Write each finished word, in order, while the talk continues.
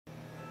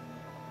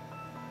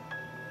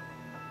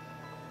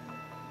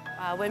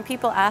When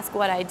people ask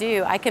what I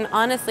do, I can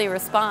honestly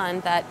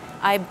respond that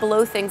I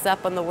blow things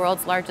up on the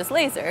world's largest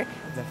laser.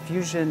 The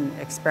fusion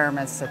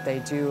experiments that they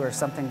do are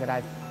something that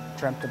I've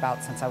dreamt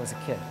about since I was a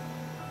kid.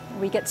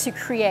 We get to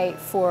create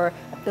for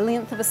a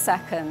billionth of a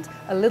second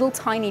a little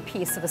tiny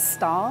piece of a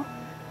star,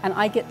 and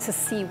I get to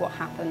see what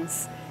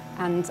happens.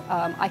 And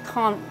I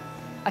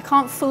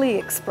can't fully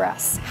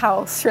express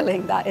how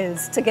thrilling that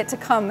is to get to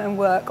come and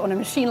work on a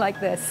machine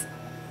like this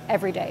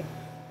every day.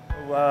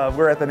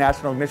 We're at the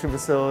National Ignition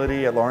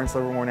Facility at Lawrence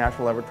Livermore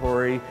National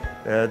Laboratory.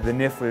 The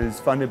NIF is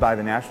funded by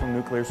the National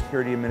Nuclear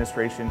Security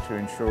Administration to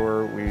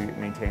ensure we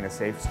maintain a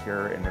safe,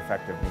 secure, and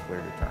effective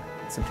nuclear deterrent.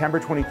 September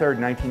 23rd,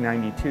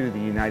 1992, the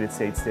United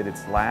States did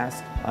its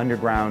last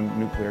underground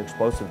nuclear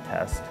explosive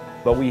test,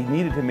 but we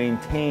needed to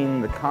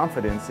maintain the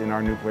confidence in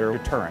our nuclear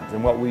deterrent.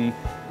 And what we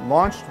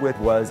launched with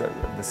was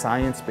the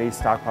science-based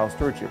Stockpile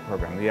Stewardship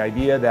Program. The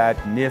idea that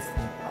NIF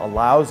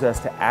allows us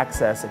to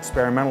access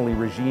experimentally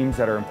regimes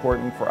that are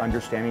important for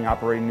understanding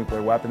operating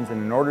nuclear weapons,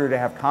 and in order to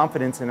have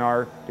confidence in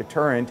our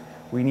deterrent,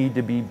 we need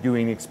to be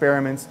doing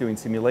experiments, doing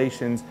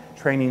simulations,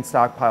 training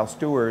stockpile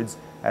stewards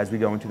as we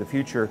go into the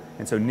future.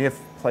 And so NIF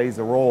plays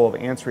the role of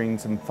answering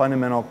some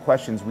fundamental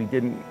questions we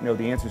didn't know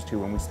the answers to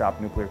when we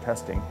stopped nuclear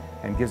testing,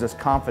 and gives us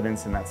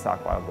confidence in that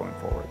stockpile going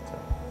forward.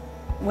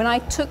 When I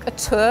took a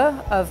tour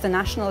of the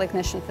National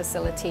Ignition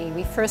Facility,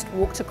 we first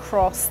walked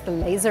across the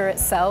laser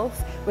itself,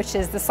 which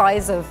is the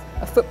size of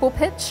a football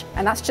pitch,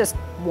 and that's just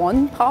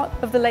one part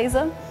of the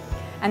laser.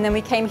 And then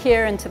we came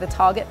here into the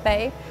target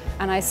bay,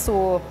 and I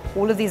saw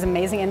all of these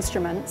amazing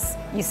instruments.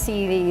 You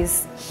see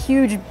these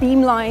huge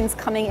beam lines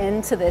coming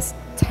into this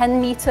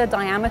 10-meter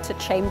diameter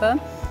chamber,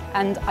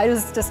 and I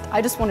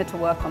just wanted to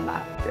work on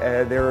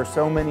that. There are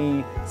so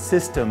many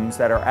systems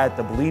that are at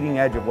the bleeding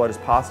edge of what is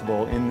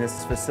possible in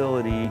this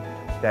facility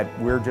that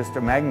we're just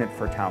a magnet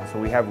for talent. So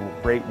we have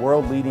great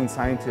world-leading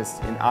scientists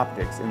in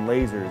optics, in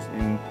lasers,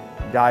 in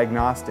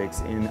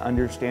diagnostics, in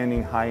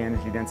understanding high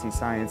energy density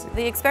science.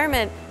 The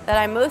experiment that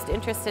I'm most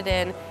interested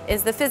in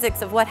is the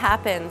physics of what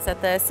happens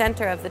at the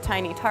center of the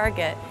tiny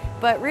target.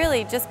 But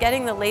really just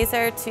getting the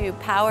laser to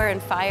power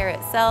and fire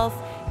itself,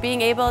 being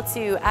able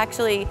to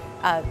actually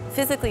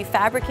physically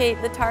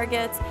fabricate the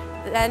targets,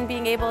 then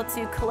being able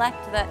to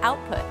collect the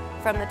output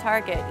from the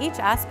target. Each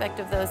aspect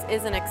of those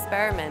is an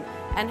experiment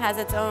and has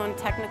its own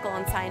technical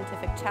and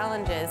scientific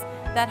challenges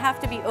that have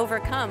to be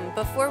overcome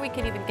before we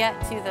can even get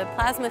to the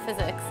plasma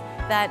physics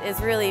that is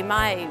really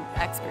my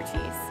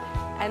expertise.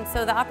 And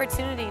so the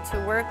opportunity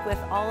to work with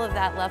all of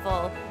that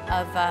level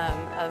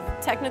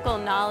of technical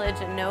knowledge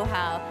and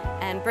know-how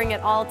and bring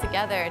it all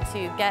together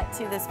to get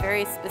to this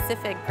very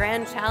specific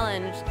grand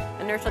challenge,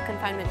 inertial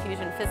confinement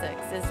fusion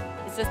physics,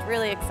 is just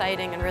really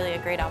exciting and really a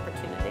great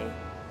opportunity.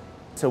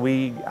 So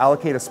we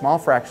allocate a small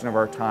fraction of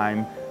our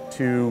time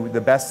to the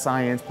best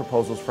science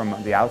proposals from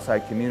the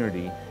outside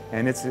community.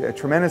 And it's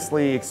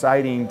tremendously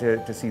exciting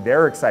to see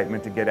their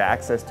excitement to get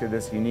access to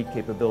this unique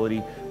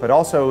capability, but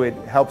also it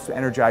helps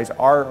energize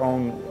our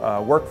own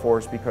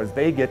workforce because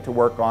they get to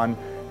work on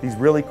these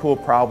really cool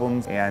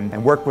problems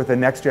and work with the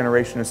next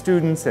generation of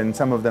students, and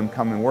some of them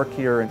come and work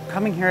here.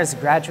 Coming here as a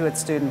graduate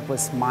student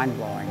was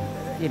mind-blowing.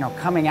 You know,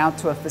 coming out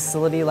to a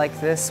facility like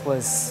this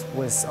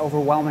was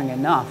overwhelming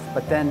enough,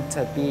 but then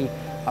to be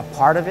a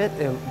part of it,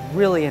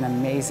 really an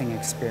amazing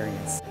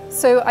experience.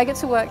 So I get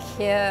to work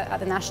here at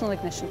the National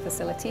Ignition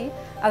Facility.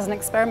 As an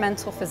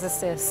experimental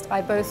physicist,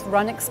 I both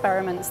run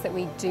experiments that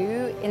we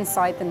do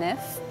inside the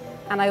NIF,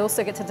 and I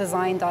also get to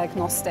design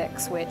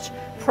diagnostics which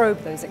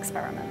probe those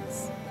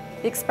experiments.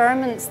 The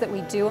experiments that we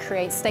do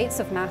create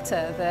states of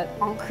matter that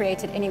aren't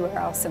created anywhere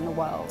else in the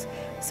world.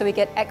 So we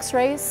get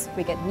X-rays,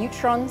 we get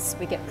neutrons,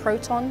 we get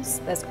protons,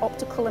 there's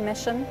optical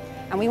emission,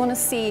 and we want to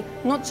see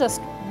not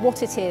just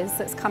what it is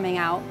that's coming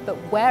out, but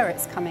where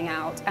it's coming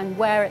out and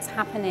where it's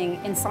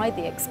happening inside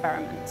the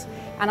experiment.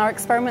 And our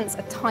experiments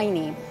are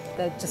tiny,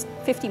 they're just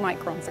 50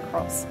 microns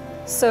across.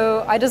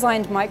 So I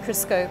designed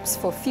microscopes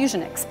for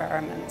fusion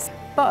experiments,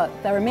 but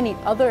there are many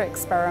other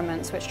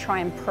experiments which try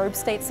and probe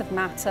states of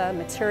matter,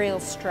 material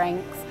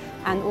strength,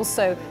 and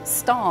also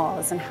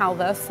stars and how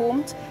they're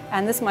formed,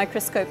 and this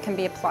microscope can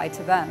be applied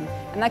to them.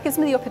 And that gives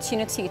me the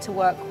opportunity to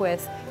work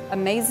with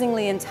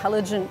amazingly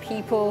intelligent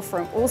people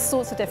from all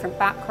sorts of different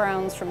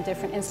backgrounds, from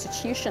different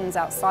institutions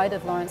outside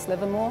of Lawrence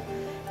Livermore,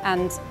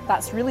 and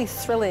that's really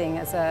thrilling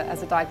as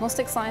a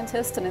diagnostic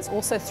scientist, and it's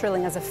also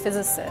thrilling as a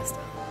physicist.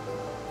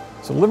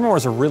 So Livermore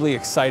is a really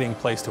exciting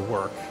place to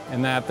work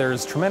in that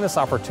there's tremendous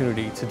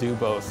opportunity to do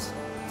both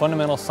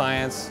fundamental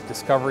science,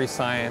 discovery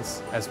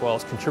science, as well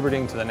as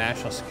contributing to the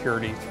national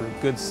security through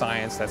good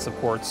science that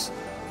supports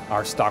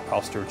our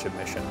stockpile stewardship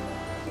mission.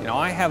 You know,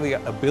 I have the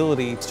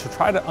ability to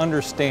try to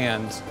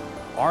understand,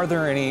 are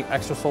there any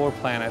extrasolar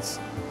planets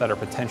that are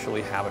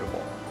potentially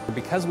habitable?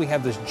 Because we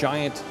have this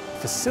giant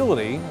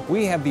facility,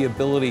 we have the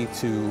ability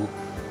to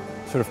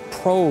sort of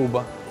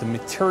probe the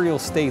material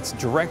states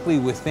directly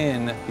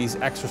within these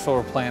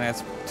extrasolar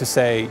planets to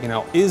say, you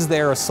know, is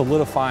there a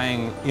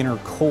solidifying inner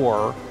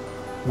core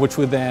which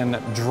would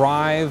then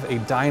drive a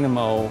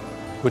dynamo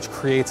which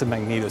creates a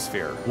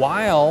magnetosphere,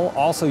 while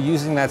also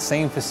using that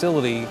same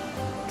facility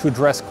to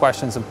address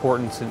questions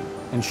important to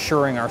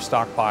ensuring our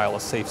stockpile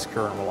is safe,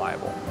 secure, and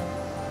reliable.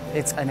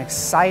 It's an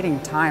exciting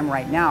time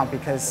right now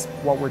because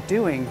what we're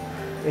doing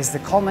is the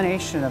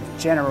culmination of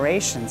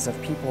generations of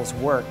people's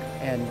work,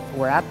 and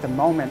we're at the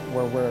moment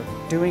where we're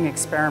doing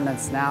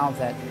experiments now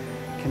that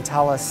can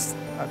tell us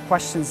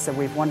questions that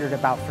we've wondered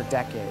about for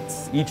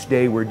decades. Each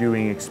day we're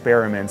doing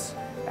experiments,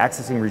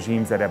 accessing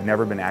regimes that have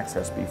never been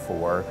accessed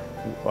before,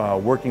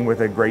 working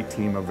with a great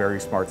team of very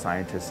smart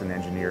scientists and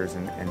engineers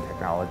and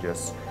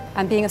technologists.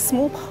 And being a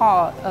small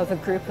part of a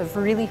group of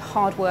really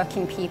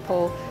hard-working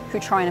people who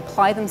try and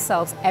apply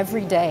themselves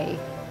every day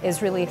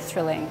is really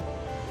thrilling.